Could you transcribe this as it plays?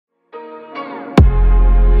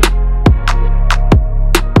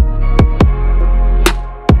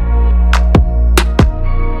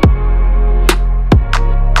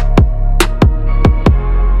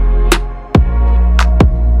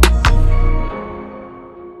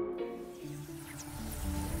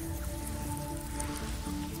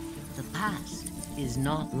past is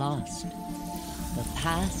not lost. The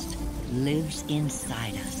past lives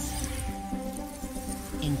inside us.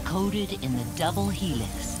 Encoded in the double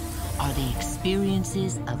helix are the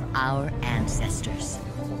experiences of our ancestors.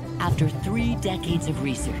 After 3 decades of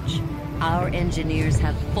research, our engineers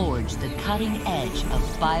have forged the cutting edge of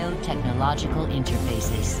biotechnological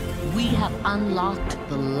interfaces. We have unlocked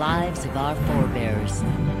the lives of our forebears.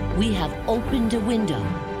 We have opened a window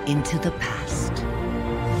into the past.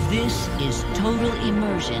 This is total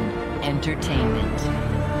immersion entertainment.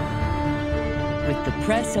 With the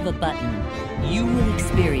press of a button, you will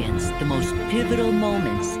experience the most pivotal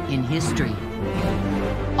moments in history.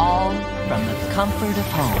 All from the comfort of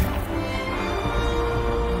home.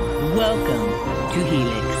 Welcome to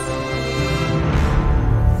Helix,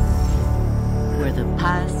 where the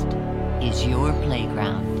past is your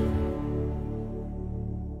playground.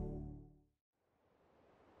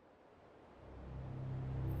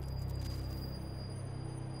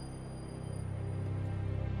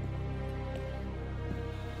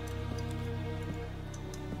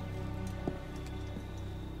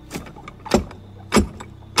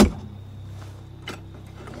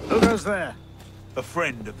 Who goes there? A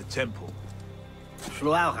friend of the temple.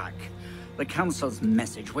 Schluaurak. The Council's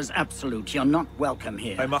message was absolute. You're not welcome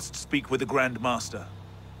here. I must speak with the Grandmaster.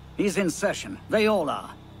 He's in session. They all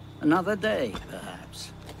are. Another day,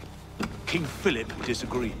 perhaps. King Philip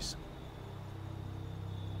disagrees.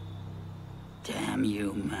 Damn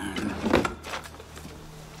you, man.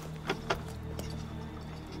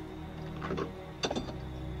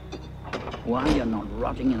 Why you're not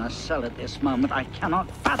rotting in a cell at this moment, I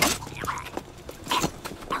cannot fathom.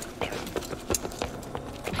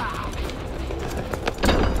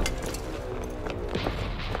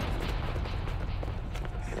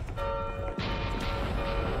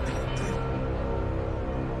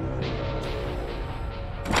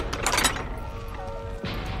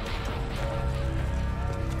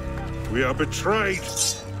 We are betrayed!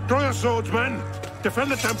 Draw your swords, men!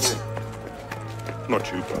 Defend the temple!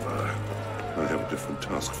 Not you, brother. I have a different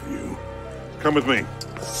task for you. Come with me.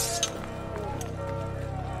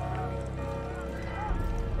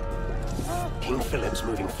 King Philip's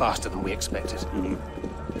moving faster than we expected.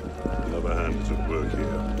 Another hand is at work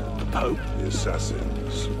here. The Pope? The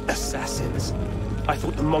Assassins. Assassins? I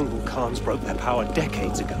thought the Mongol Khans broke their power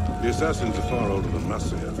decades ago. The Assassins are far older than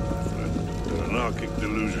Masyaf, my friend. Their anarchic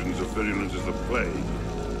delusions are virulent as the plague,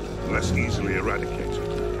 less easily eradicated.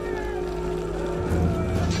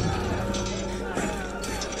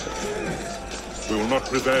 We will not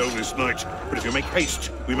prevail this night, but if you make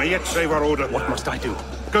haste, we may yet save our order. What must I do?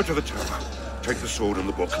 Go to the tower. Take the sword and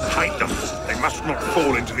the book. Hide them. They must not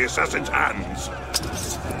fall into the assassin's hands.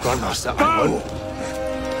 Grandmaster, Go! I won't.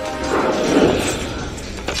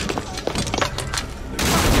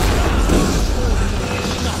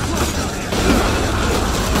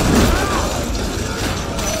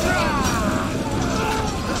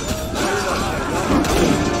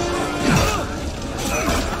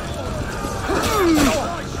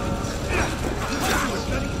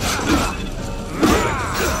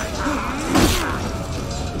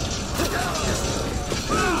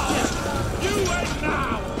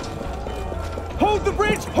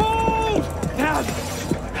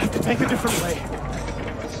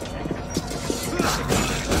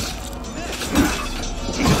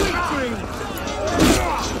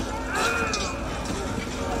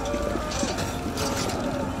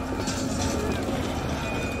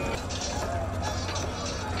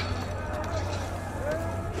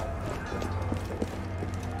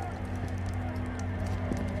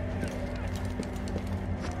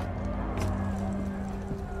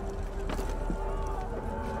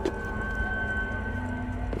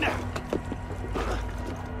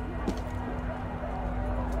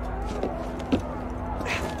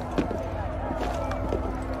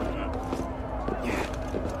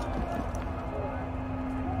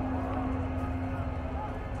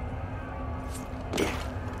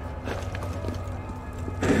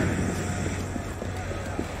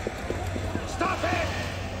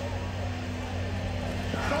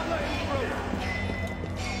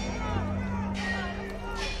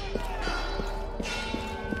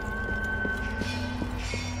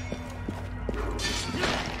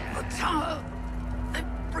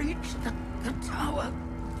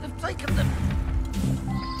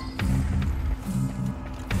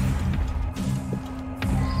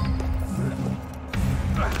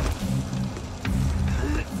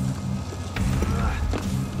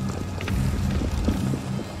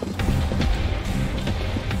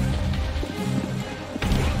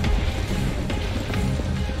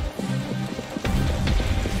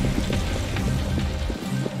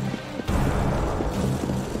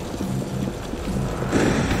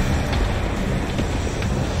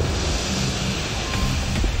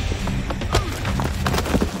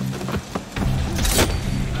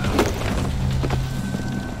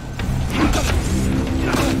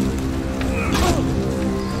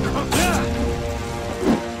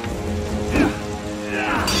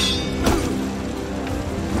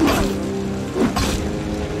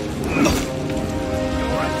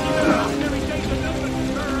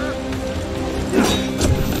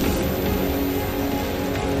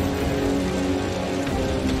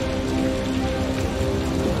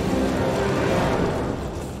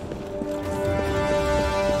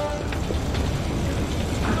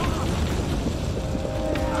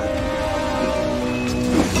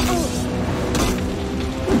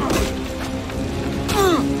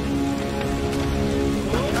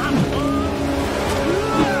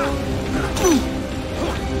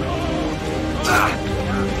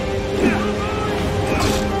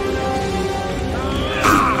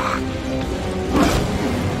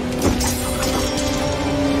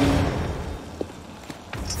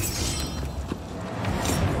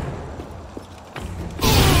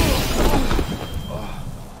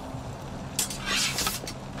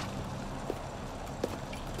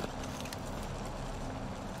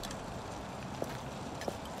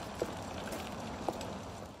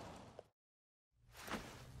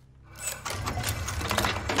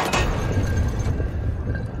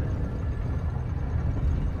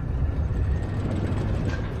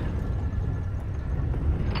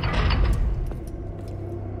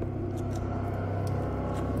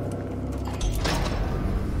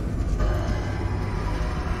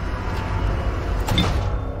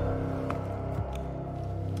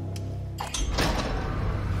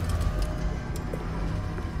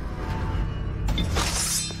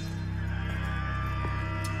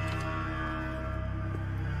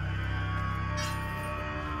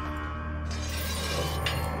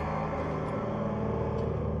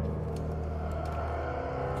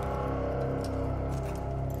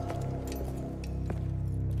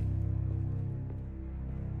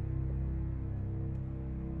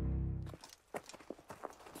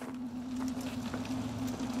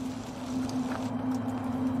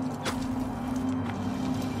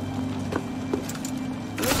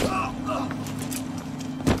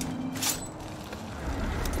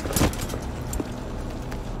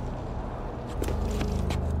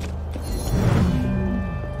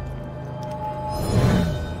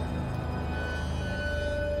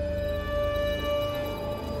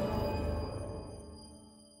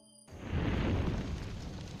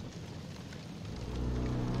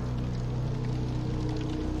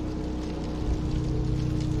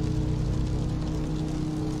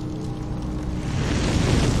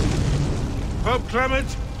 Pope Clement,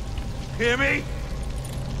 hear me?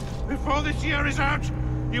 Before this year is out,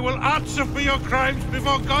 you will answer for your crimes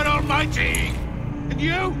before God Almighty! And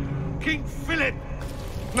you, King Philip,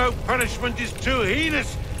 no punishment is too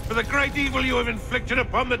heinous for the great evil you have inflicted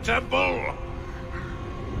upon the temple!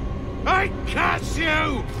 I curse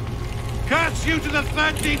you! Curse you to the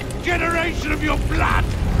 13th generation of your blood!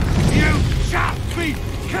 You shall be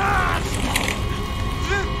cursed!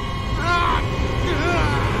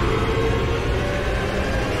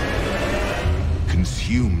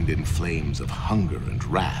 Consumed in flames of hunger and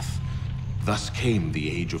wrath, thus came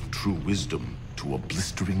the age of true wisdom to a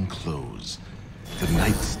blistering close. The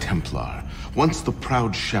Knights Templar, once the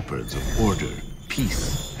proud shepherds of order,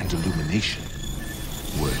 peace, and illumination,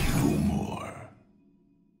 were no more.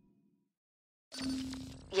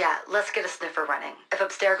 Yeah, let's get a sniffer running. If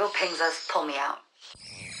Abstergo pings us, pull me out.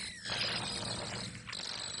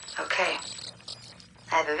 Okay.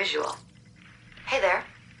 I have a visual. Hey there.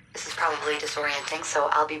 This is probably disorienting, so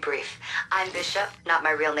I'll be brief. I'm Bishop, not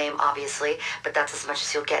my real name, obviously, but that's as much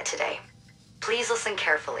as you'll get today. Please listen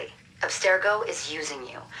carefully. Abstergo is using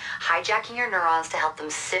you, hijacking your neurons to help them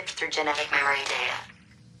sift through genetic memory data.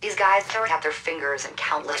 These guys already have their fingers in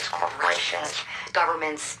countless corporations,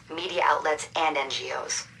 governments, media outlets, and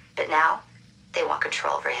NGOs. But now, they want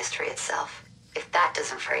control over history itself. If that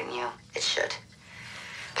doesn't frighten you, it should.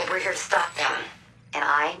 But we're here to stop them, and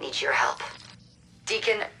I need your help.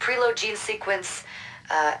 Deacon, preload gene sequence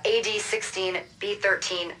AD16,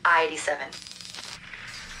 B13, I87.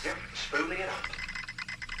 Yep, spooling it up.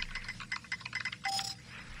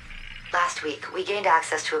 Last week, we gained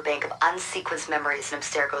access to a bank of unsequenced memories in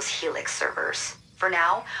Abstergo's Helix servers. For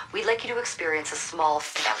now, we'd like you to experience a small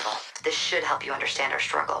sample. This should help you understand our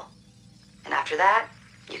struggle. And after that,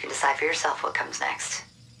 you can decide for yourself what comes next.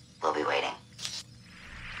 We'll be waiting.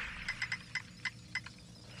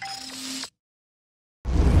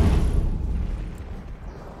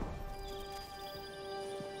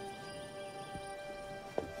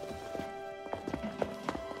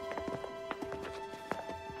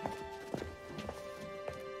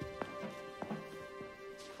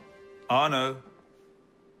 Arno.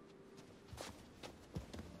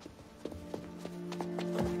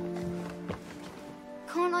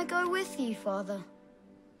 Can't I go with you, Father?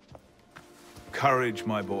 Courage,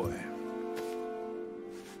 my boy.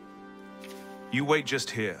 You wait just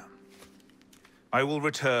here. I will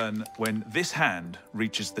return when this hand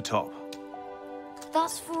reaches the top.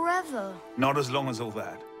 That's forever. Not as long as all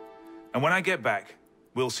that. And when I get back,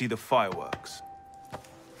 we'll see the fireworks.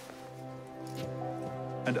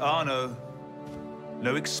 And Arno,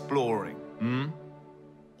 no exploring, hmm?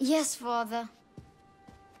 Yes, Father.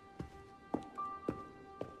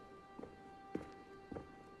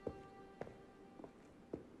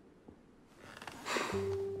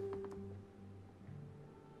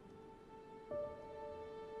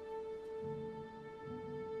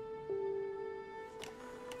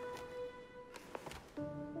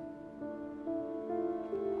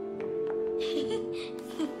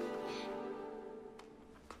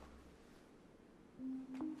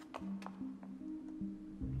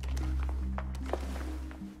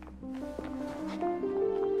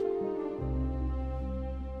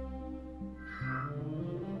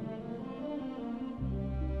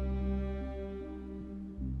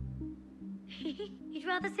 You'd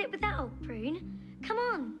rather sit without, Prune? Come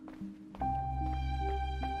on.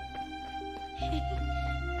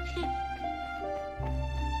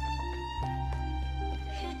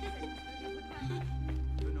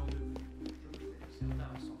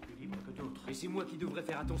 Et c'est moi qui devrais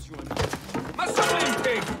faire attention à lui. Massacre!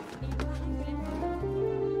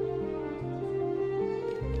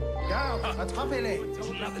 Garde, attrapez-les!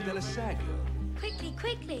 Elise De LaSerre. Quickly,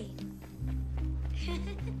 quickly.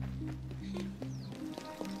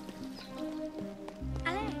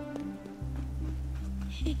 Allez.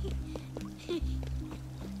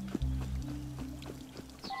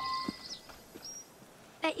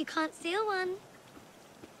 Bet you can't steal one.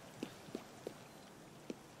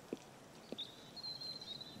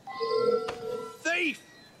 Thief!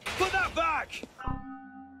 Put that back!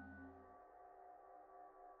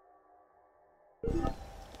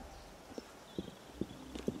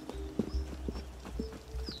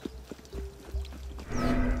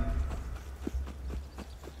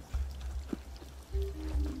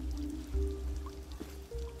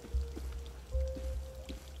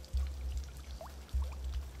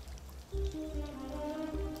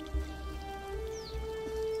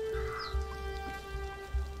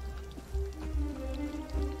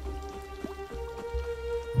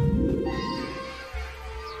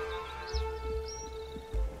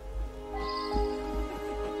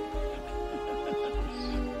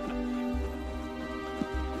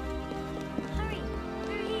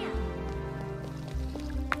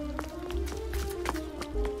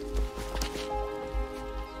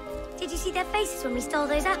 see their faces when we stole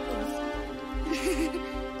those apples?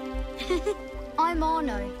 I'm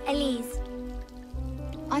Arno. Elise.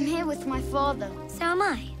 I'm here with my father. So am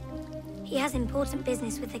I. He has important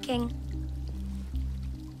business with the king.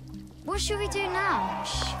 What should we do now?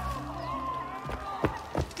 Shh.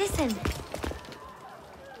 Listen.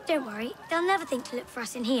 Don't worry, they'll never think to look for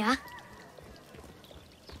us in here.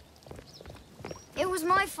 It was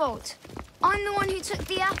my fault. I'm the one who took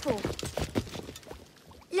the apple.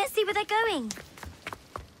 Let's see where they're going.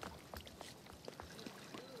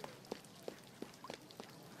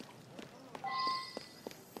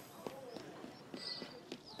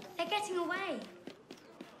 They're getting away.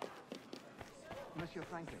 Monsieur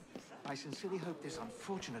Franklin, I sincerely hope this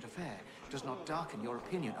unfortunate affair does not darken your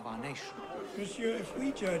opinion of our nation. Monsieur, if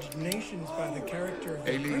we judged nations by the character of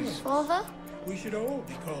the criminals, Father? we should all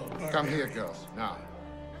be called barbarians. Come here, girl, now.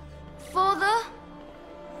 Father?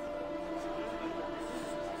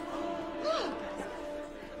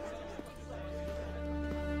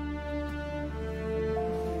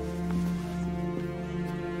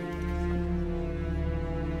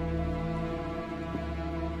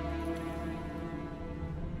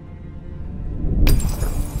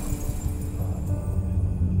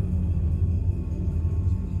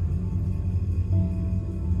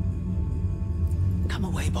 Come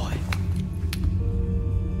away, boy.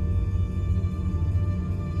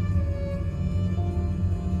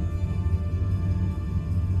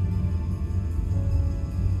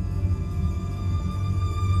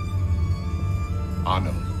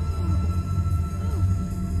 Arno.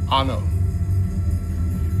 Arno.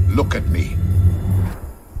 Look at me.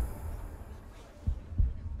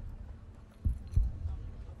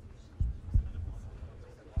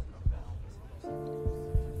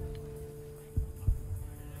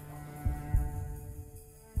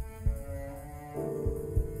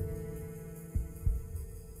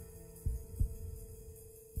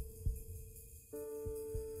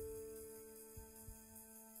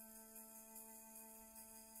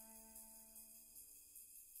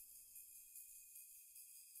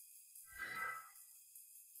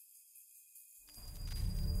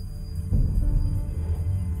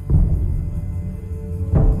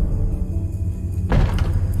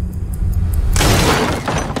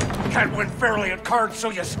 Can't win fairly at cards, so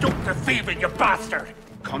you stoop to thieving, you bastard!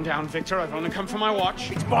 Calm down, Victor. I've only come for my watch.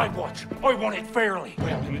 It's my watch. I want it fairly.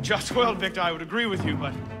 Well, in a just world, Victor, I would agree with you,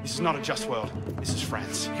 but this is not a just world. This is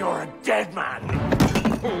France. You're a dead man.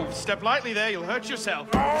 Oh, step lightly there. You'll hurt yourself.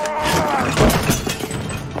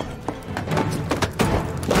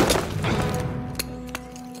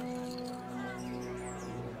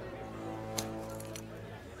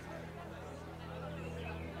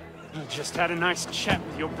 I just had a nice chat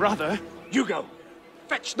with your brother. You go.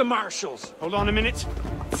 Fetch the marshals. Hold on a minute.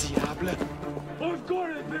 Diable. I've got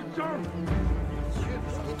it, Victor. I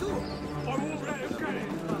won't let him get it.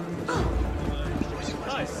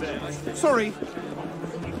 I say. Sorry.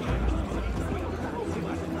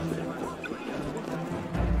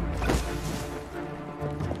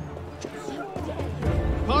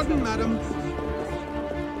 Pardon, madam.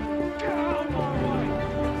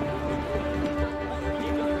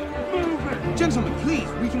 Gentlemen, please,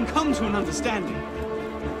 we can come to an understanding.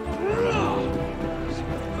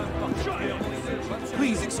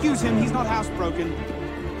 Please, excuse him, he's not housebroken.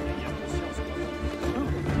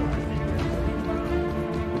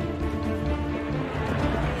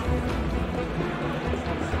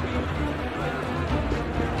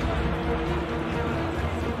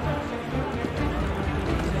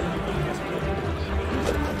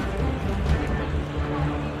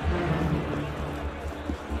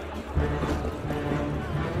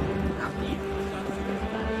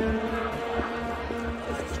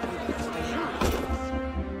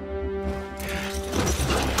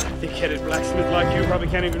 Thick-headed blacksmith like you probably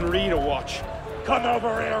can't even read a watch. Come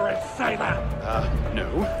over here and say that! No.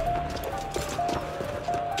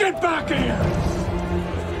 Get back here!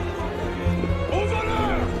 Over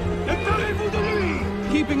there! Étalez-vous de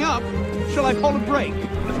lui! Keeping up? Shall I pull a break?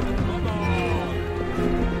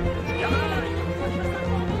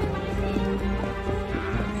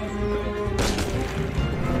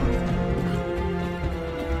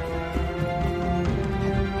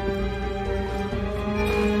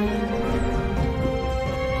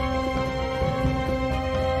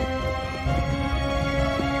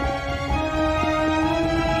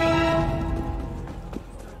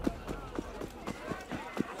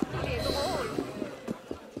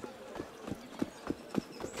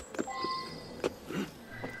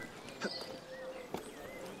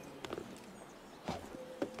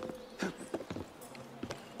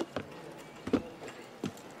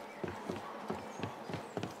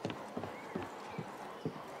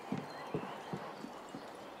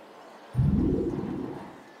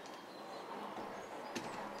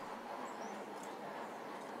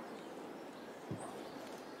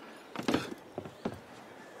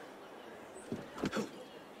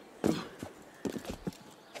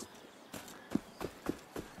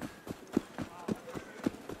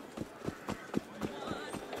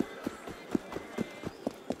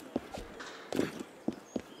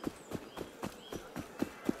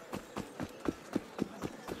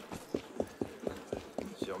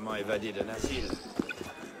 Comment évader d'un asile?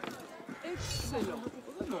 Excellent.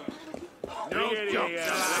 No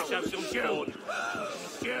jokes allowed.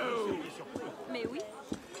 Mais oui.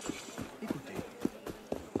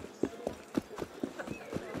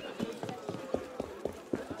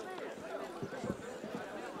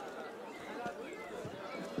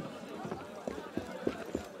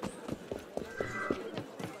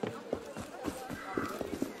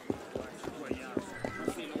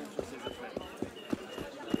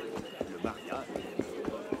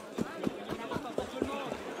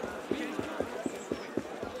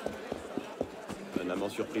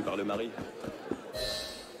 Surpris par le mari.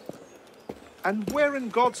 And where in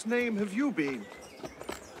God's name have you been?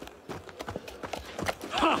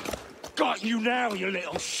 Ha! Got you now, you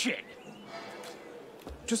little shit!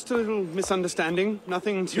 Just a little misunderstanding.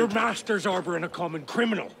 Nothing to... Your master's harboring a common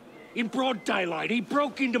criminal. In broad daylight, he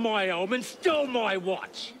broke into my home and stole my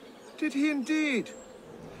watch. Did he indeed?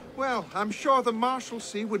 Well, I'm sure the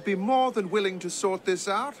Marshalsea would be more than willing to sort this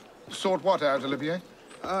out. Sort what out, Olivier?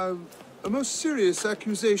 A most serious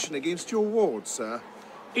accusation against your ward, sir.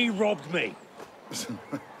 He robbed me.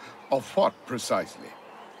 Of what, precisely?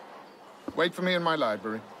 Wait for me in my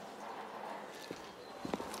library.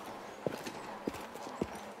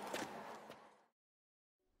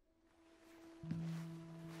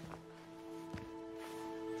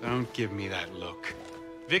 Don't give me that look.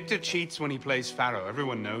 Victor cheats when he plays Pharaoh.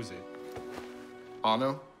 Everyone knows it.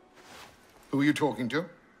 Arno? Who are you talking to?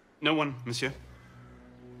 No one, monsieur.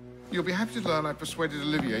 You'll be happy to learn I persuaded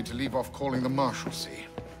Olivier to leave off calling the Marshalsea.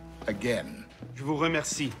 Again. Je vous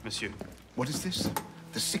remercie, monsieur. What is this?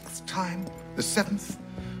 The 6th time? The 7th?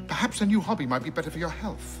 Perhaps a new hobby might be better for your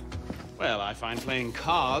health. Well, I find playing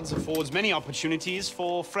cards affords many opportunities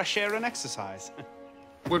for fresh air and exercise.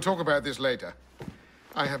 We'll talk about this later.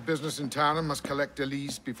 I have business in town and must collect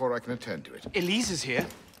Elise before I can attend to it. Elise is here?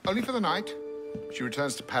 Only for the night. She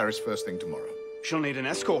returns to Paris first thing tomorrow. She'll need an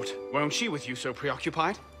escort, won't she, with you so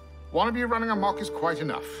preoccupied? One of you running amok is quite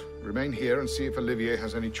enough. Remain here and see if Olivier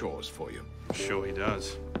has any chores for you. Sure he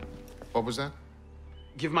does. What was that?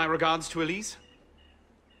 Give my regards to Elise.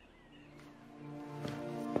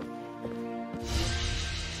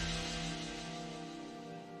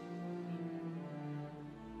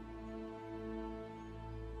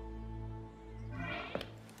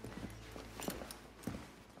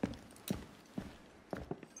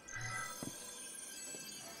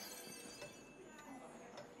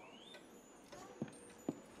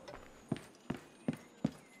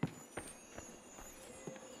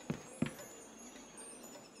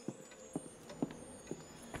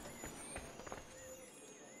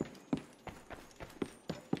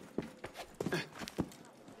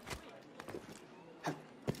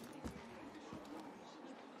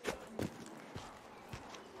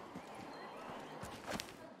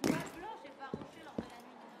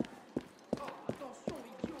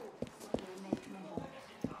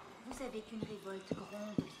 Avec une révolte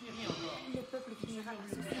gronde, le peuple finira par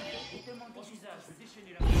se soulever et demander justice.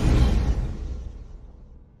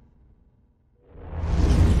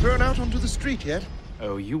 Thrown out onto the street yet?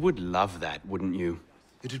 Oh, you would love that, wouldn't you?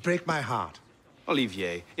 It'd break my heart.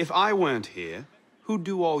 Olivier, if I weren't here, who'd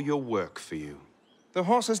do all your work for you? The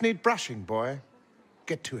horses need brushing, boy.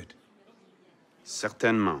 Get to it.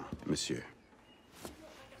 Certainement, monsieur.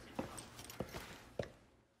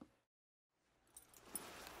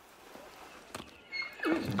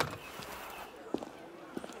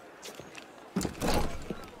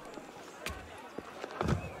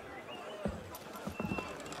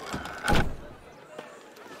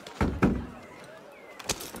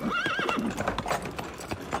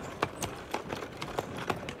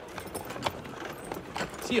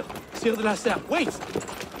 Sire de LaSerre, wait!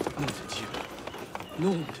 Nom de Dieu.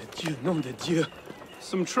 Nom de Dieu, nom de Dieu.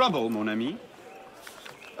 Some trouble, mon ami?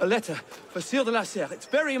 A letter for Sire de LaSerre. It's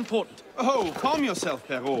very important. Oh, calm yourself,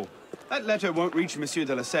 Perrault. That letter won't reach Monsieur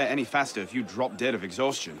de LaSerre any faster if you drop dead of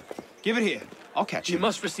exhaustion. Give it here. I'll catch him. You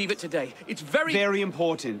must receive it today. It's very... Very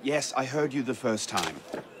important. Yes, I heard you the first time.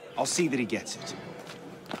 I'll see that he gets it.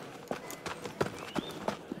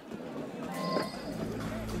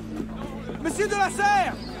 Monsieur de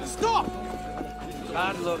LaSerre! Stop!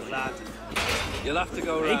 Bad luck, lad. You'll have to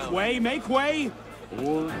go round. Make way, make way!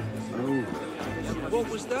 What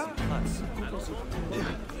was that?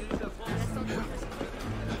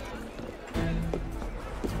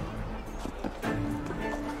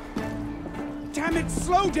 Damn it,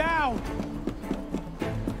 slow down!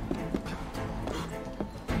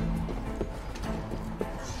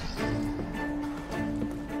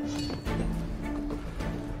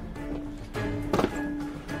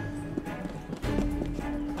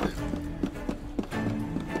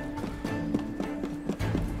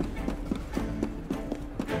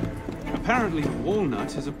 Apparently,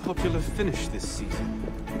 walnut is a popular finish this season.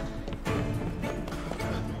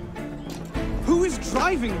 Who is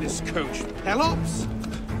driving this coach? Pelops?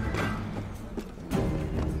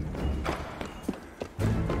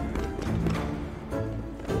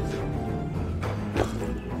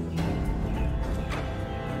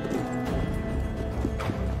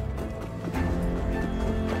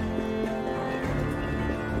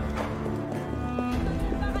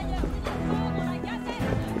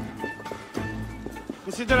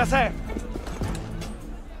 Monsieur de LaSerre!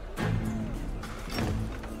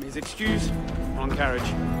 Mes excuses. Wrong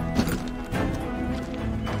carriage.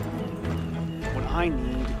 What I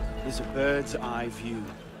need is a bird's eye view.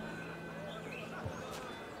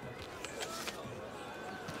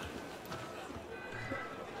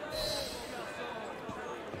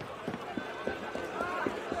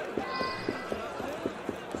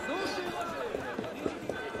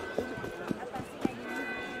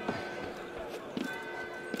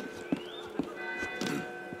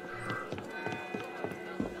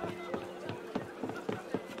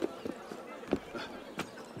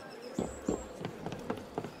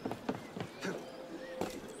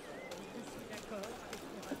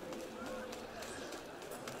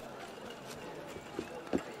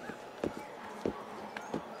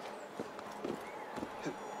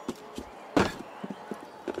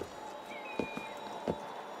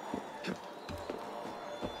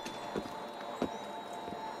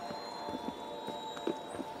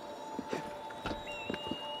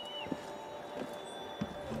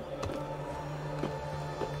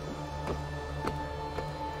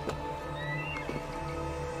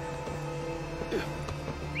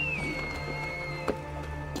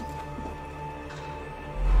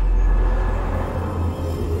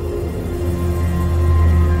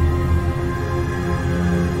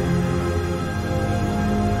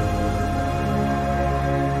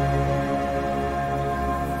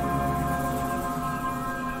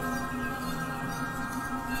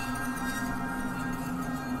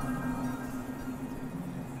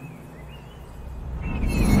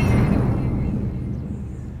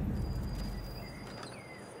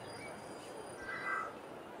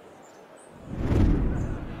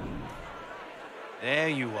 There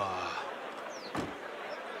you are.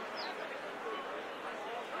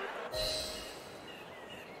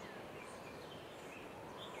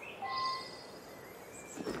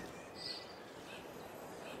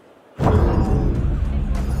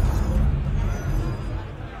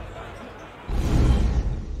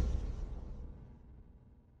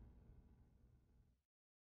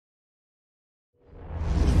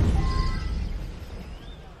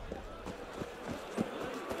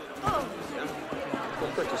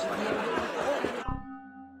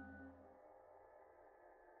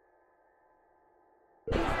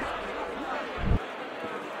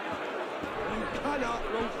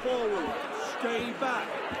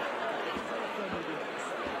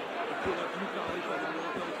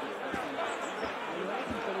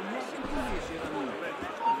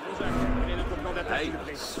 Hey,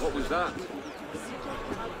 what was that?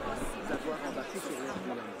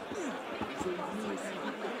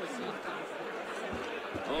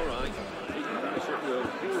 All right.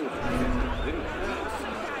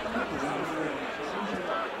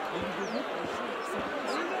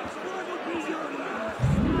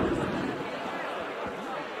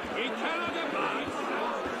 He cannot advance!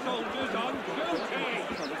 Soldiers on duty!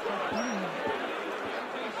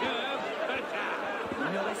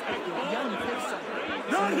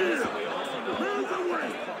 Not here! Move away!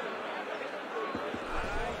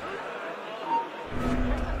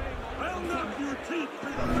 I'll knock your teeth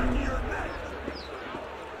through the back of your neck!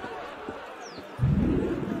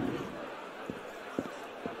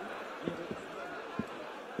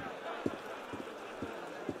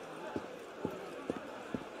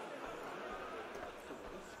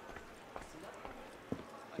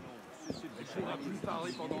 On a plus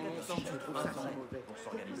parlé pendant longtemps. Je trouve ça mauvais pour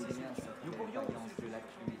s'organiser. Nous pourrions de la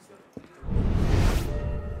crise.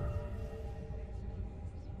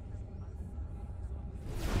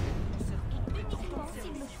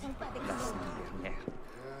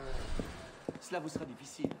 Cela vous sera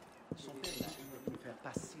difficile. Son père a essayé de nous faire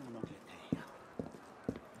passer en Angleterre.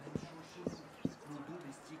 Même Jésus-Christ, nos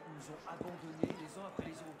domestiques nous ont abandonnés les uns après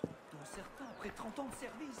les autres, dont certains après 30 ans de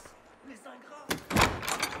service. Les ingrats.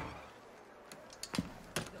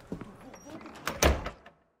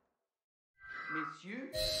 Messieurs,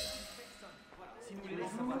 si nous les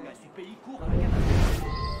laissons pas du pays court à la catastrophe.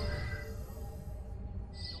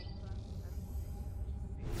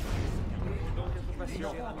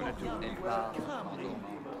 Elle part.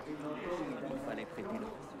 Il fallait prévenir.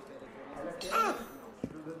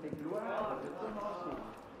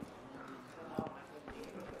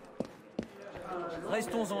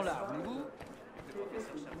 Restons-en là, voulez-vous?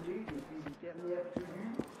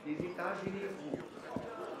 Des États généraux.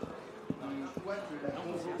 Et soit que la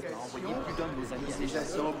convocation de ces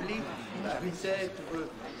assemblées puisse être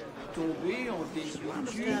tombée en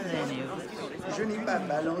désuétude, je n'ai pas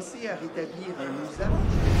balancé à rétablir un usage.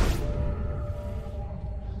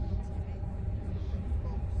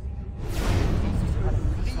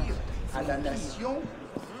 Offrir à la nation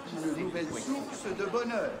une nouvelle source de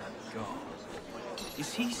bonheur.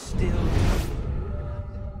 Is he still...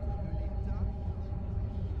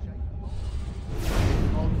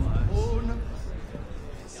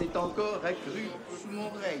 C'est encore accru sous mon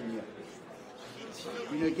règne.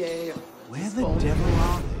 Une guerre. Where the devil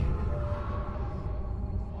are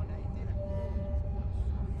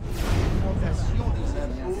L'augmentation des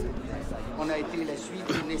impôts en a été la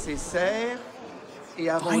suite nécessaire et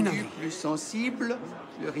a rendu plus sensible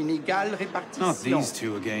leur inégale répartition. Not these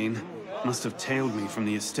two again. Must have tailed me from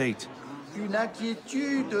the estate. Une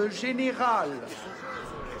inquiétude générale.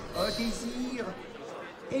 Un désir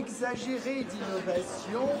exagéré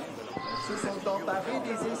d'innovation se sont emparés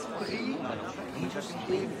des esprits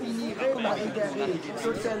et finiraient par égarer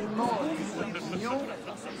totalement les opinions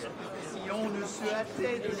si on ne se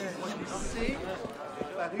hâtait de les fixer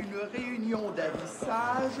par une réunion d'avis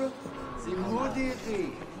sages et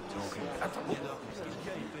modérés.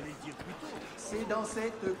 C'est dans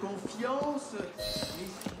cette confiance,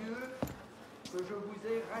 messieurs, que je vous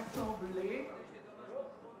ai rassemblés.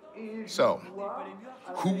 So,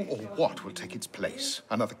 who or what will take its place?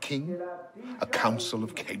 Another king? A council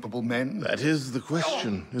of capable men? That is the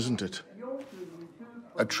question, isn't it?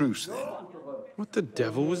 A truce, then. What the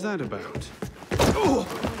devil was that about?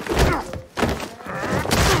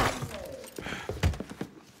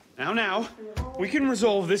 Now, we can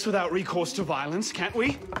resolve this without recourse to violence, can't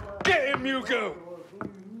we? Get him, Hugo!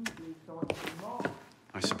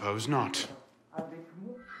 I suppose not.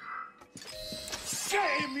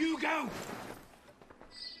 Get him, Hugo!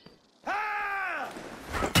 Ah!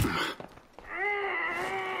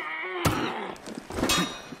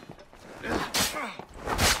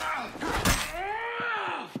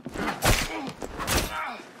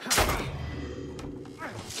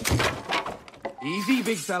 Easy,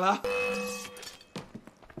 big fella.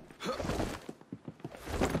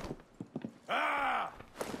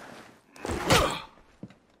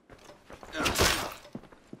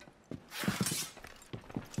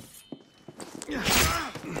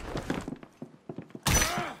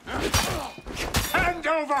 Hand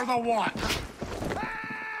over the what?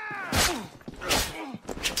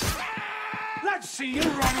 Let's see you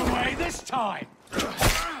run away this time!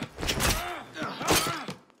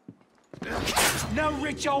 No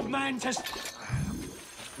rich old man to...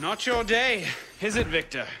 Not your day, is it,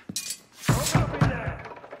 Victor?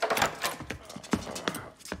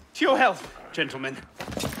 To your health, gentlemen.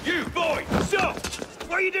 You, boy! Stop!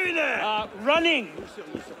 What are you doing there? Running!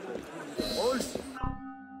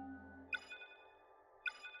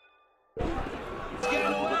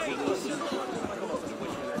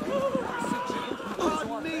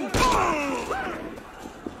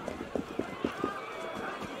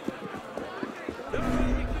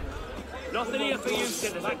 Nothing here for you,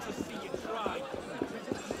 citizen. Like to see you try.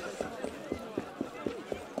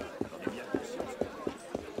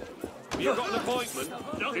 You got an appointment?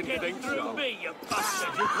 Don't get through me, you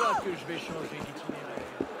bastard! Je crois que je vais changer d'itinéraire.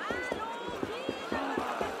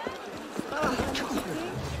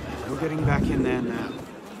 You're getting back in there now.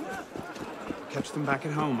 Catch them back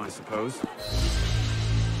at home, I suppose.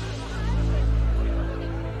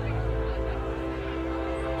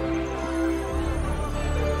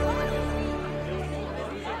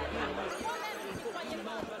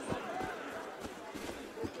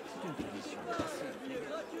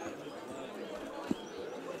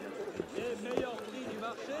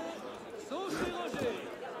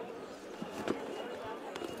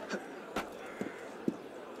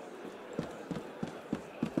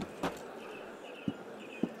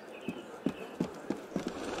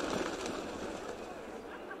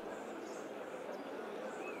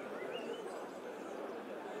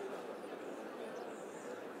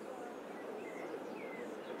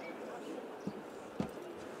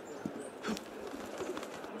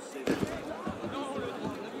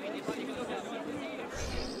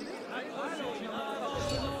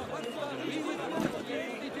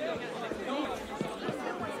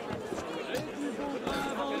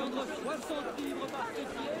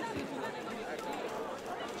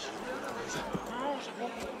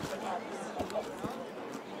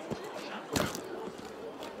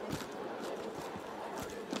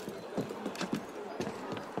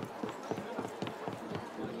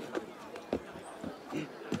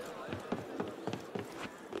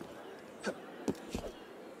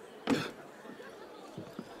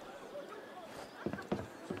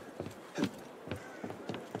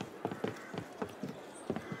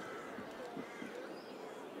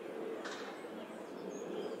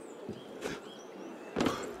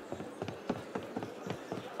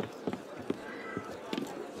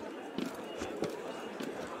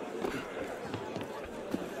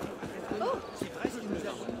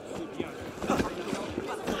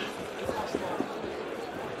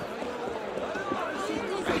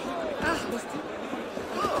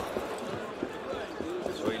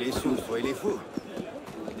 il est fou.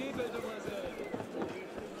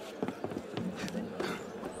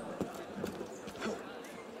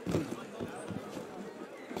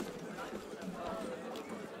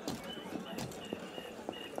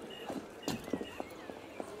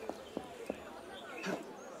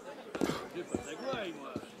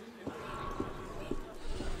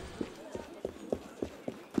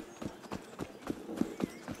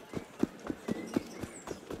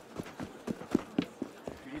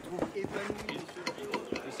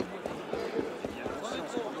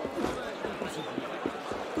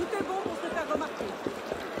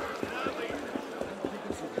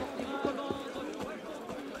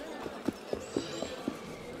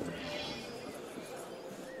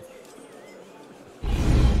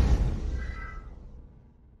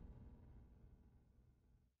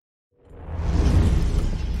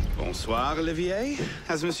 Bonsoir, Olivier.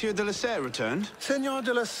 Has Monsieur de LaSerre returned? Senor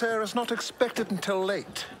de LaSerre is not expected until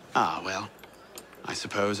late. Ah, well. I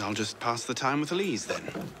suppose I'll just pass the time with Elise, then.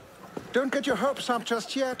 Don't get your hopes up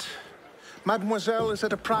just yet. Mademoiselle is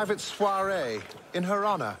at a private soirée, in her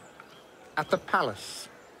honor, at the palace.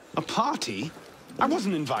 A party? I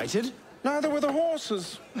wasn't invited. Neither were the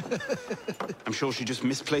horses. I'm sure she just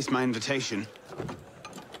misplaced my invitation.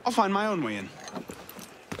 I'll find my own way in.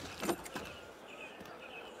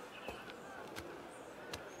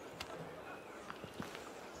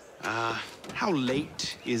 How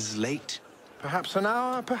late is late? Perhaps an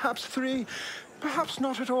hour, perhaps 3, perhaps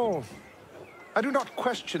not at all. I do not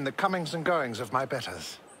question the comings and goings of my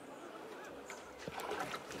betters.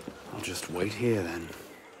 I'll just wait here, then.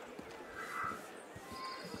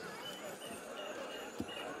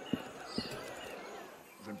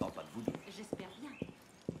 Je ne parle pas de vous deux. J'espère bien.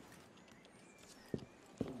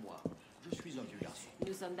 Pour moi, je suis un vieux garçon.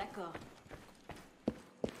 Nous sommes d'accord.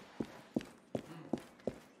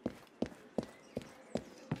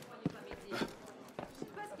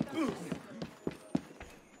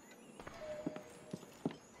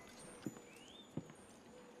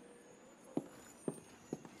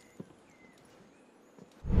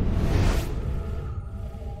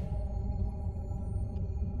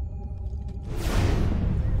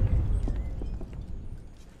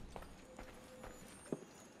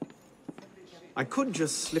 I could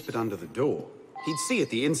just slip it under the door. He'd see it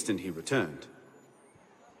the instant he returned.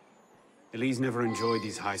 Elise never enjoyed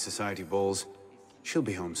these high society balls. She'll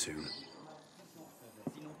be home soon.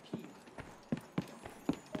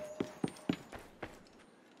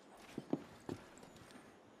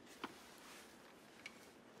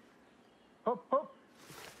 Hop, hop.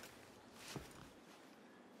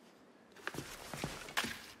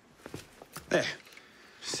 There.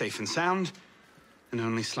 Safe and sound, and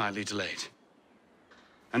only slightly delayed.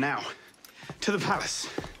 And now, to the palace.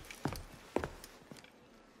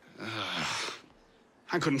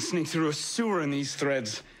 I couldn't sneak through a sewer in these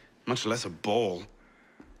threads, much less a ball.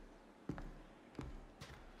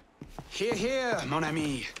 Here, here, mon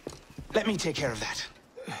ami. Let me take care of that.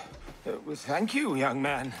 Well, thank you, young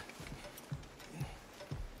man.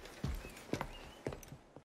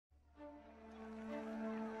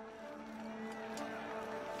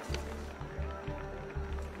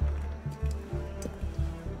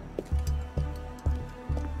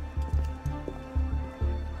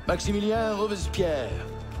 Maximilien Robespierre.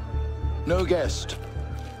 No guest.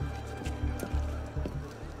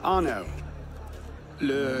 Arno.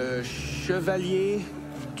 Le Chevalier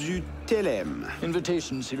du Télème.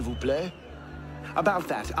 Invitation, s'il vous plaît. About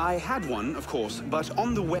that, I had one, of course, but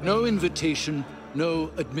on the way... No invitation,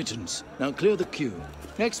 no admittance. Now clear the queue.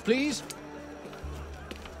 Next, please.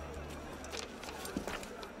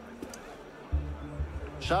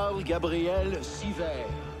 Charles Gabriel Siver.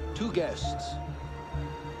 2 guests.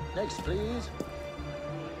 Next, please.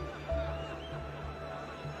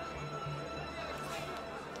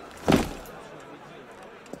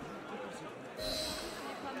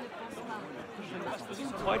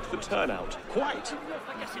 Quite the turnout. Quite.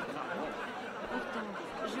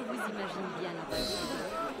 Je vous imagine bien là.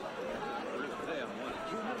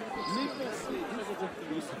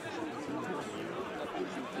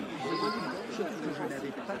 Je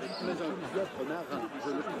n'avais pas du tout un piètre marin. Je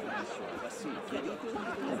le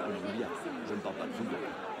Je ne parle pas de vous.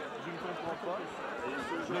 Je ne comprends pas.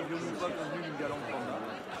 N'avions-nous pas convenu d'une galante promenade?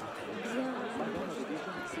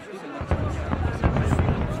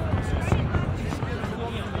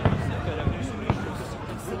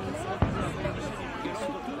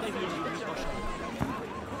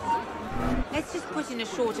 Let's just put in a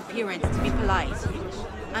short appearance to be polite.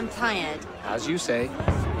 I'm tired. As you say.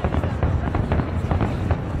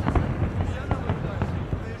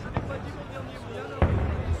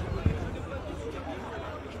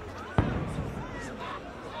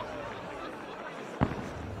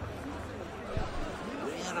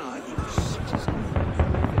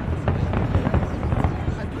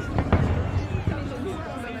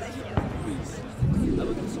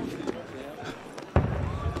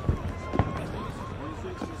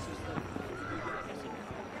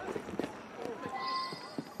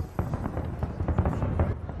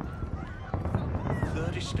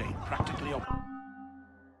 estate practically up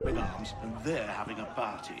with arms, and they're having a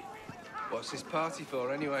party. What's this party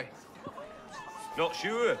for, anyway? Not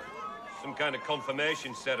sure. Some kind of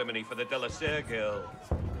confirmation ceremony for the De LaSerre girl.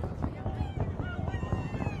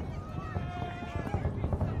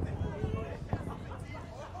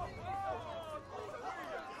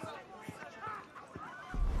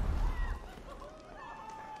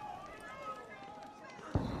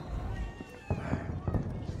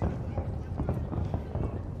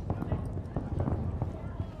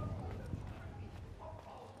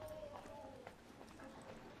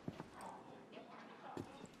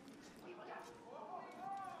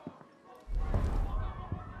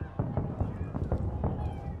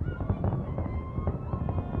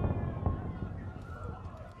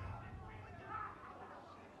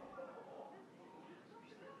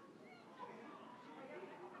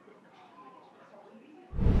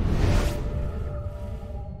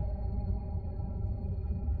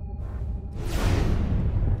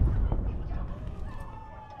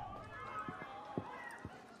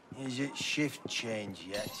 Is it shift change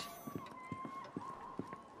yet?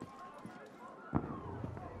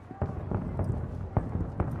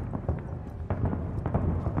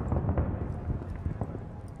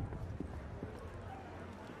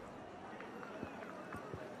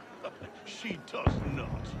 She does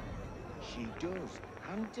not. She does.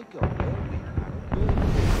 And to God,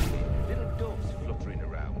 little doves fluttering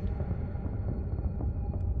around.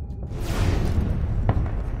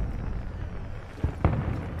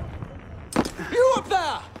 You up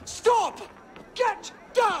there! Stop! Get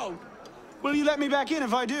down! Will you let me back in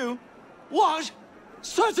if I do? What?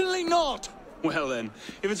 Certainly not! Well then,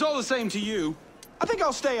 if it's all the same to you, I think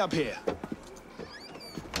I'll stay up here.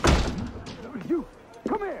 You!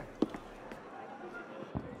 Come here!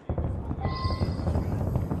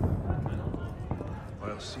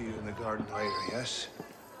 I'll see you in the garden later, yes?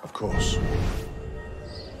 Of course.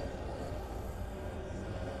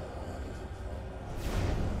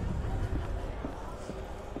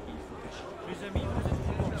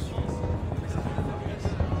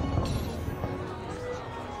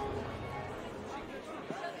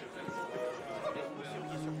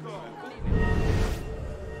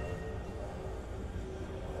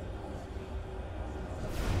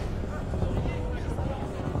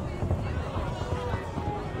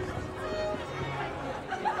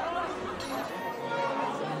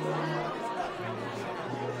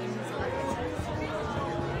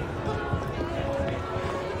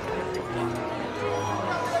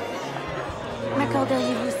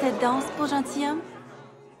 M'accorderiez-vous cette danse pour gentilhomme?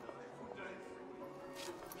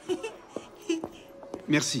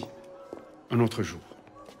 Merci. Un autre jour.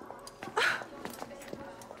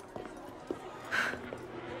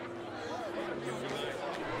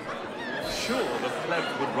 Sure, the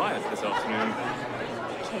plebs would riot this afternoon.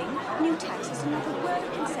 King, new taxes and not a word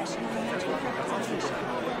of concession on the matter of representation.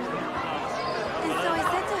 And so I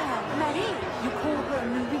said to her, Marie. You call her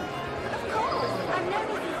Marie? Of course. I've known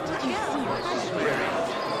this since a girl.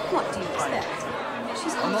 What do you expect?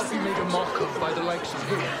 She's I'll not be made a mock of by the likes of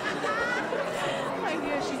him. I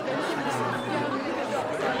hear she's been through some young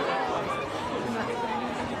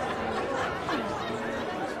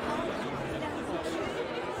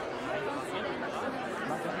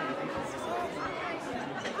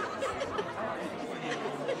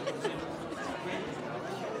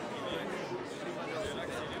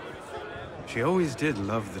She always did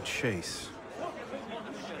love the chase.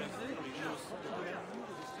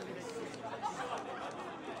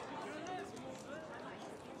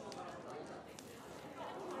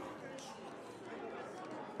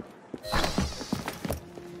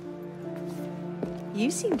 You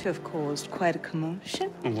seem to have caused quite a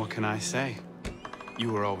commotion. Well, what can I say?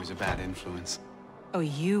 You were always a bad influence. Oh,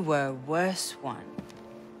 you were a worse one.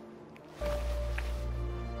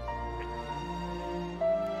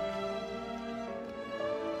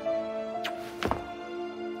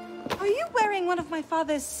 Are you wearing one of my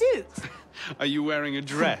father's suits? Are you wearing a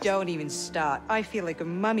dress? Don't even start. I feel like a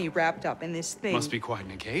mummy wrapped up in this thing. Must be quite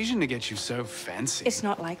an occasion to get you so fancy. It's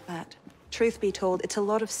not like that. Truth be told, it's a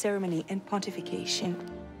lot of ceremony and pontification.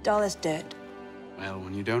 Dull as dirt. Well,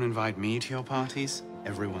 when you don't invite me to your parties,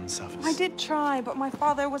 everyone suffers. I did try, but my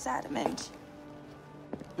father was adamant.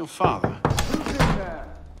 Your father?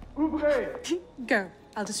 Who's in there? Go.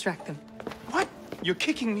 I'll distract them. What? You're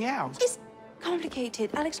kicking me out? It's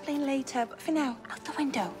complicated. I'll explain later, but for now, out the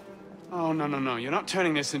window. Oh, no. You're not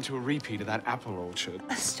turning this into a repeat of that apple orchard.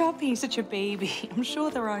 Stop being such a baby. I'm sure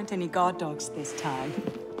there aren't any guard dogs this time.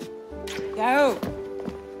 Go!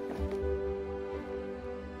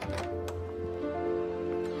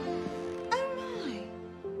 Oh, my.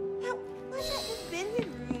 Now, where have you been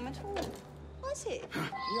in was it?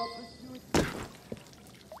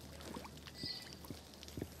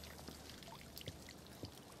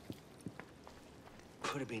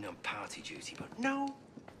 Could have been on party duty, but no.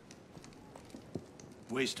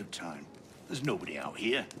 Waste of time. There's nobody out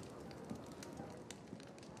here.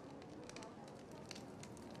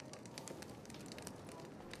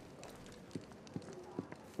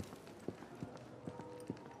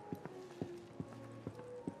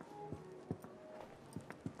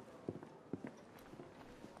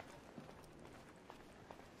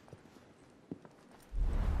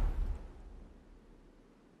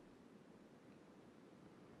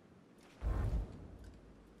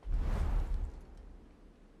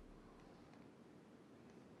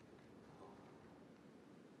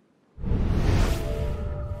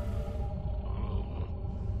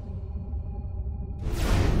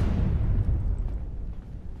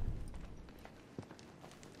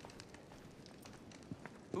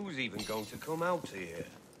 Who's even going to come out here?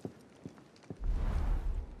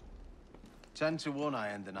 10 to 1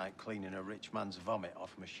 I end the night cleaning a rich man's vomit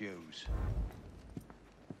off my shoes.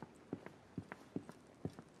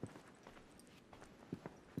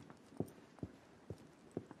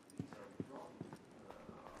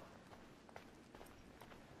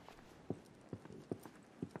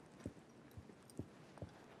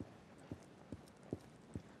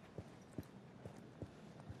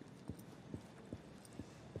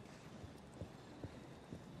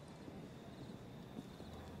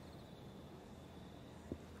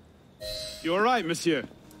 You all right, monsieur?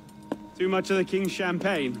 Too much of the king's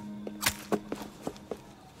champagne?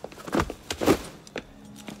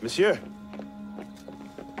 Monsieur?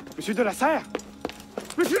 Monsieur de LaSerre!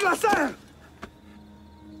 Monsieur de LaSerre!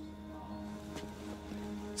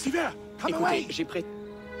 Sylvain, come away! J'ai prêt...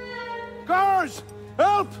 Guards!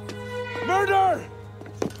 Help! Murder!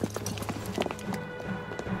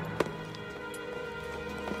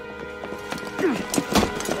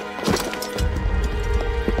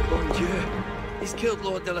 He's killed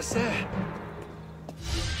Lord de LaSerre.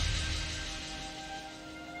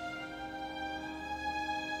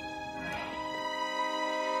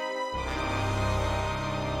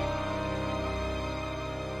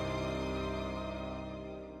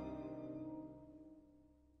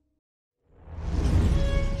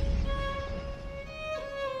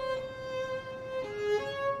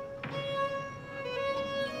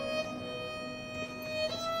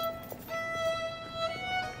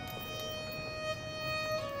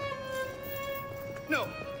 No,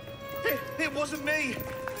 it wasn't me.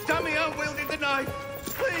 Damian wielded the knife.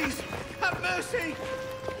 Please, have mercy.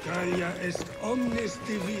 Gallia est omnis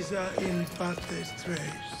divisa in partes tres.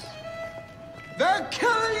 They're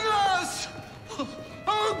killing us!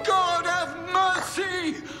 Oh God, have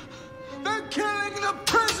mercy! They're killing the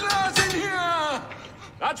prisoners in here!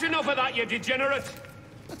 That's enough of that, you degenerate!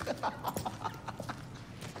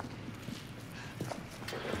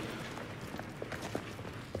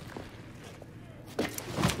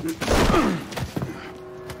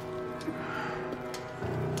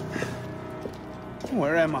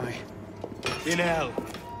 Where am I? In hell.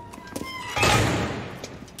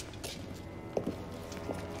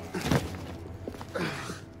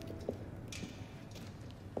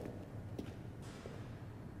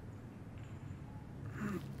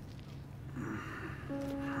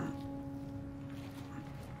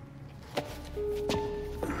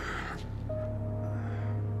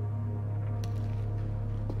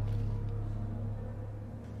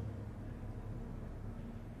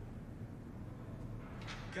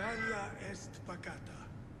 Gallia est pacata.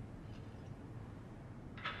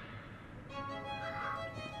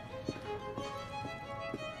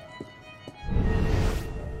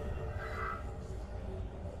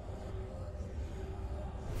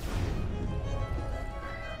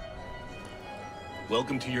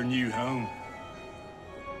 Welcome to your new home.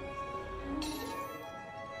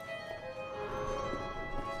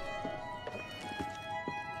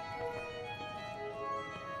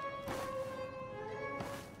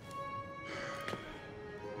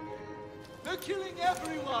 They're killing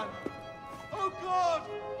everyone! Oh God,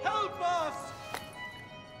 help us!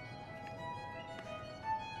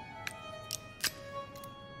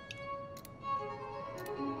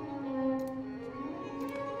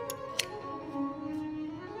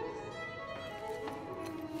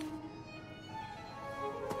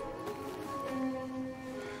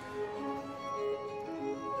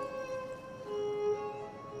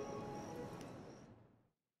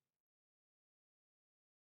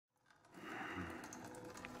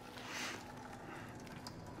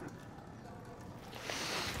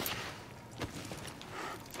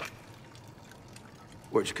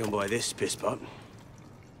 Where'd you come by this piss pot?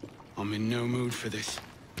 I'm in no mood for this.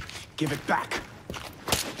 Give it back.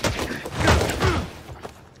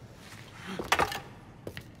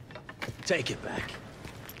 Take it back.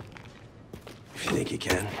 If you think you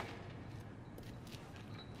can.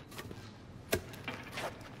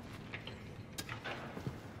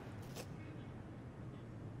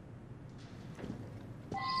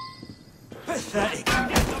 Pathetic.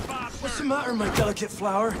 What's the matter, my delicate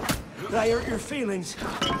flower? Did I hurt your feelings?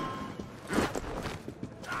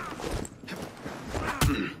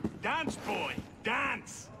 Dance, boy,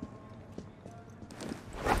 dance!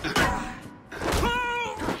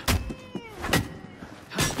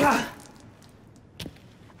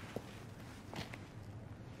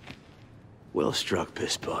 Well struck,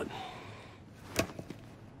 pisspot.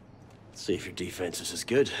 Let's see if your defense is as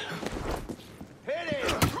good.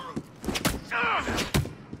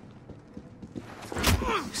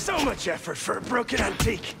 So much effort for a broken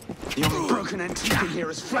antique. The only broken antique in here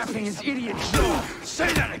is flapping his idiot jaw.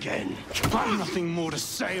 Say that again. I've nothing more to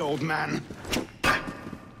say, old man.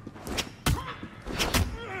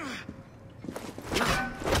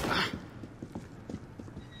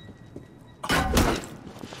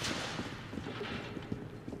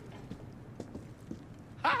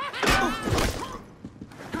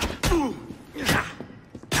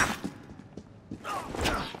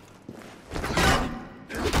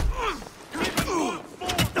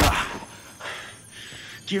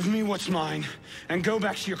 Give me what's mine, and go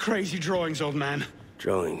back to your crazy drawings, old man.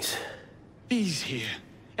 Drawings? These here.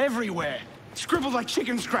 Everywhere. Scribbled like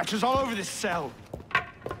chicken scratches all over this cell.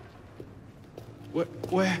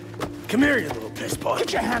 Where? Come here, you little pisspot.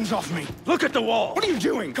 Get your hands off me! Look at the wall! What are you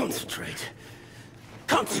doing? Concentrate.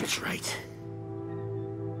 Concentrate.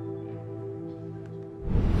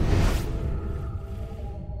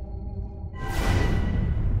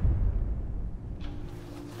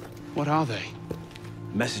 What are they?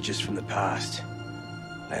 Messages from the past.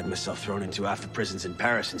 I had myself thrown into half the prisons in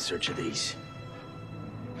Paris in search of these.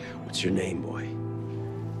 What's your name, boy?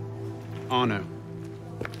 Arno.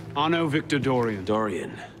 Arno Victor Dorian.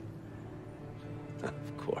 Dorian.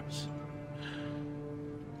 Of course.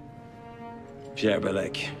 Pierre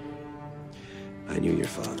Belec. I knew your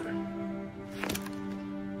father.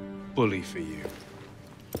 Bully for you.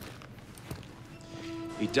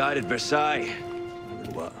 He died at Versailles.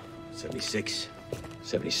 In what? 76?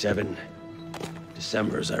 77?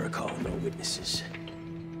 December, as I recall, no witnesses.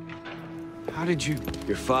 How did you...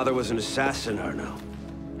 Your father was an assassin, Arno.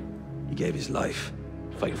 He gave his life,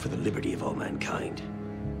 fighting for the liberty of all mankind.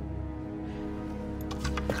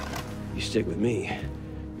 You stick with me,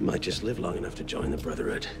 you might just live long enough to join the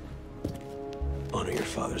Brotherhood. Honor your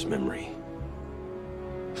father's memory.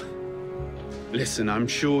 Listen, I'm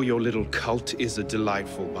sure your little cult is a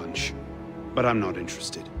delightful bunch, but I'm not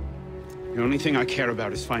interested. The only thing I care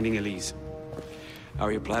about is finding Elise. How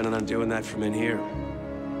are you planning on doing that from in here?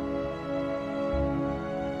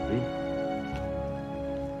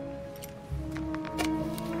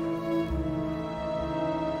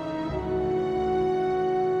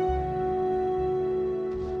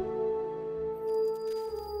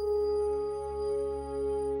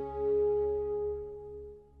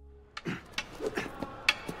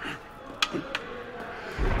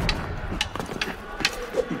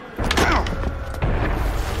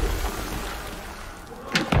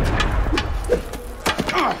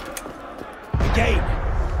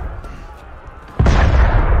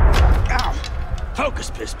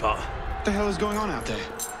 What the hell is going on out there?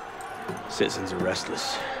 Citizens are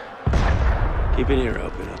restless. Keep an ear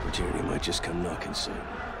open. Opportunity might just come knocking soon.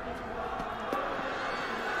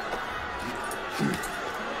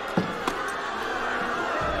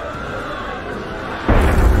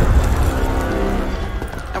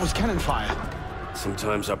 That was cannon fire.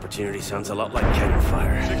 Sometimes opportunity sounds a lot like cannon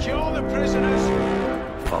fire. Secure the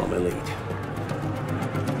prisoners! Follow my lead.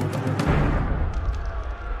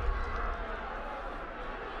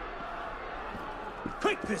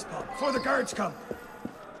 Quick, pisspot, before the guards come!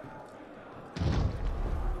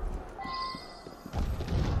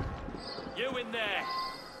 You in there!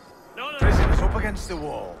 Prisoners up against the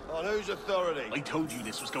wall. On whose authority? I told you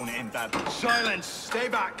this was going to end badly. Silence! Stay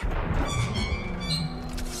back!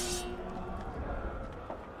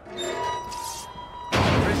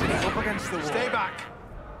 Prisoners up against the wall. Stay back!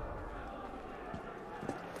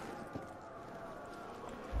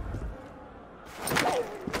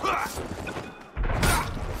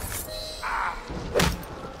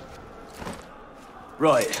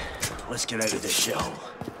 Right, let's get out of this shell.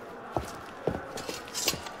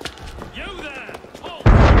 You there!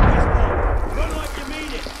 Run like you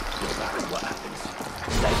mean it! That's what happens.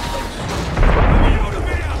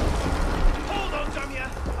 Hold on, damn ya!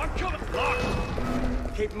 I'm coming!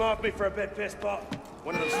 Keep him off me for a bit, piss pot.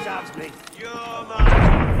 One of them stabs me. You're mine.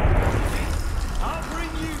 I'll bring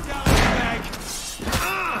you down the bag.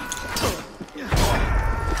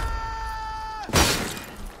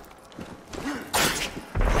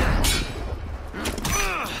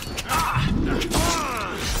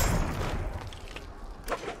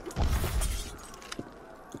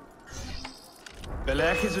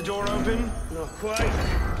 Belek, is the door open? Not quite.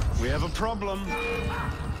 We have a problem.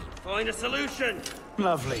 Find a solution.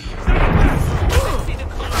 Lovely.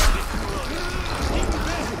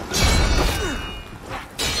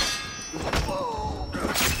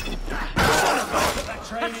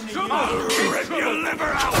 Rip your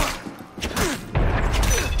liver out!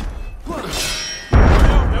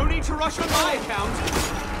 No need to rush on my account.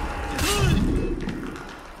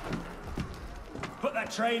 Put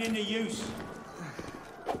that train into use.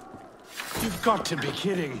 You've got to be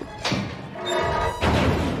kidding.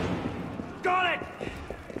 Got it!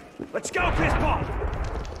 Let's go, piss pot!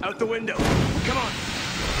 Out the window. Come on.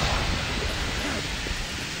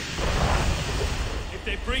 If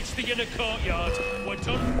they breach the inner courtyard, we're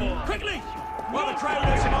done for. Quickly! While the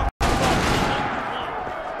crowd is in our...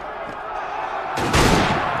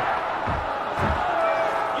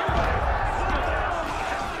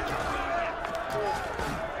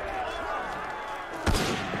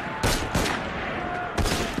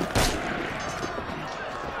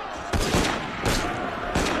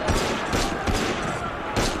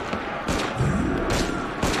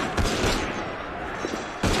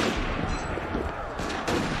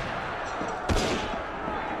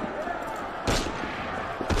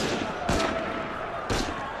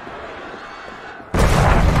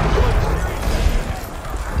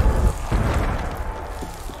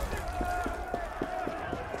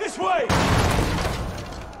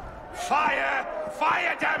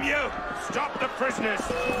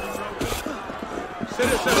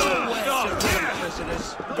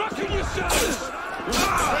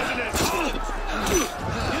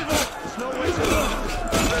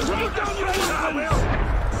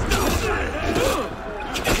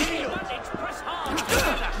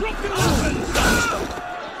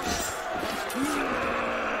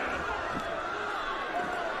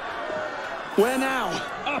 Where now?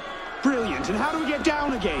 Up! Brilliant. And how do we get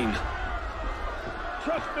down again?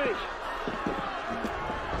 Trust me.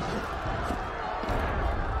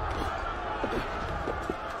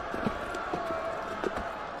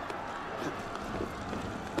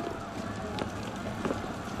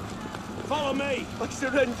 Follow me. I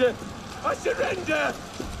surrender. I surrender.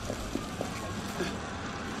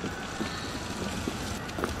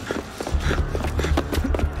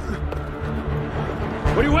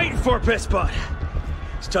 What are you waiting for, pisspot?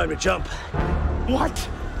 It's time to jump. What?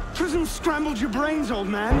 Prison scrambled your brains, old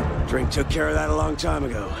man. Drink took care of that a long time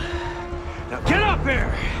ago. Now get up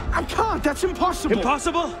here! I can't, that's impossible.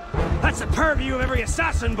 Impossible? That's the purview of every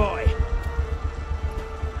assassin boy.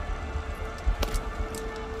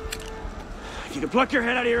 If you can pluck your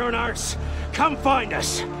head out of your own arse, come find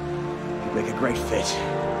us. You'd make a great fit.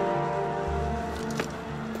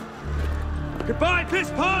 Goodbye,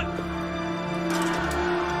 pisspot!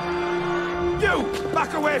 You!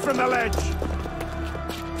 Back away from the ledge!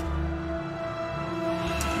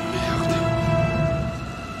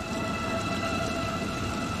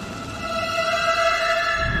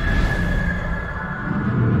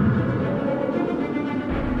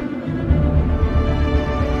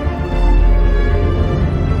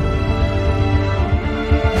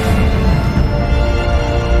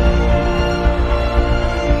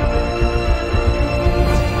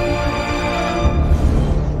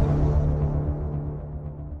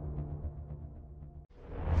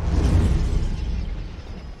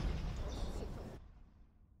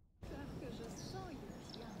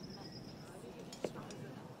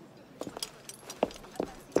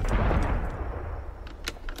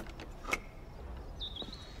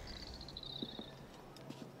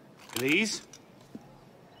 Elise?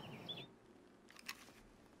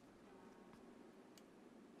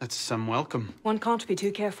 That's some welcome. One can't be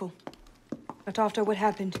too careful. Not after what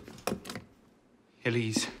happened.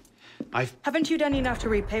 Elise, Haven't you done enough to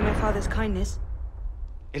repay my father's kindness?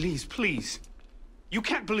 Elise, please. You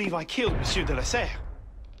can't believe I killed Monsieur de LaSerre.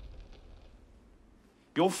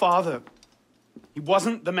 Your father, he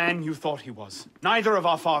wasn't the man you thought he was. Neither of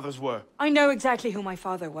our fathers were. I know exactly who my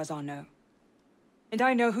father was, Arno. And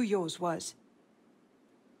I know who yours was.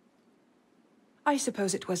 I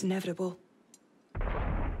suppose it was inevitable.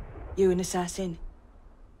 You an assassin,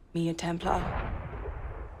 me a Templar.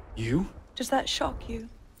 You? Does that shock you?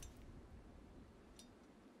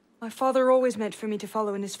 My father always meant for me to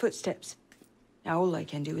follow in his footsteps. Now all I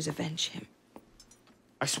can do is avenge him.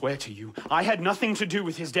 I swear to you, I had nothing to do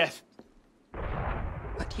with his death.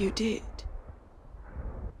 But you did.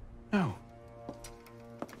 No.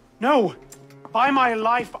 No! By my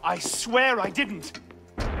life, I swear I didn't.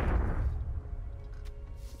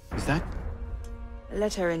 Is that? A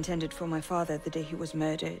letter intended for my father the day he was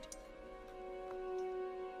murdered.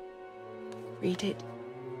 Read it.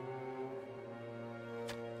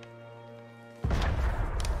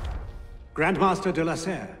 Grandmaster de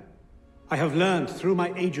LaSerre, I have learned through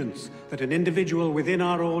my agents that an individual within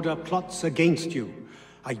our order plots against you.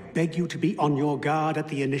 I beg you to be on your guard at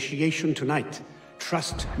the initiation tonight.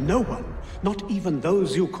 Trust no one, not even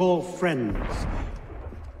those you call friends.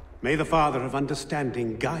 May the Father of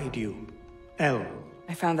Understanding guide you. L.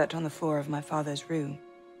 I found that on the floor of my father's room.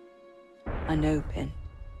 Unopened.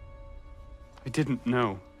 I didn't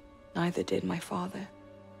know. Neither did my father.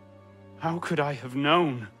 How could I have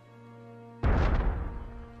known?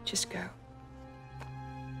 Just go.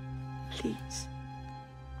 Please.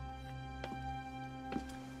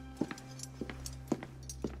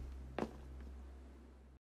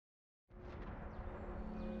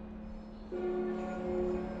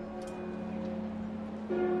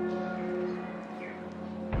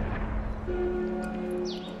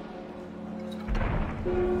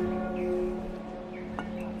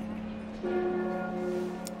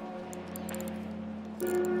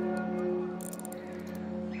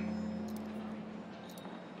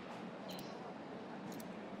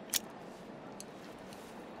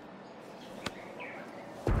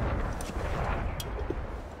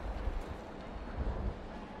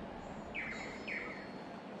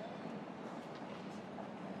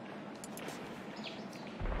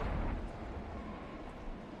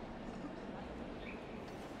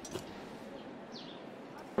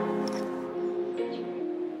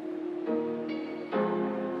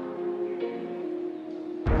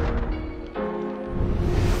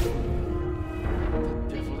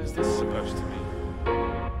 What is this supposed to be?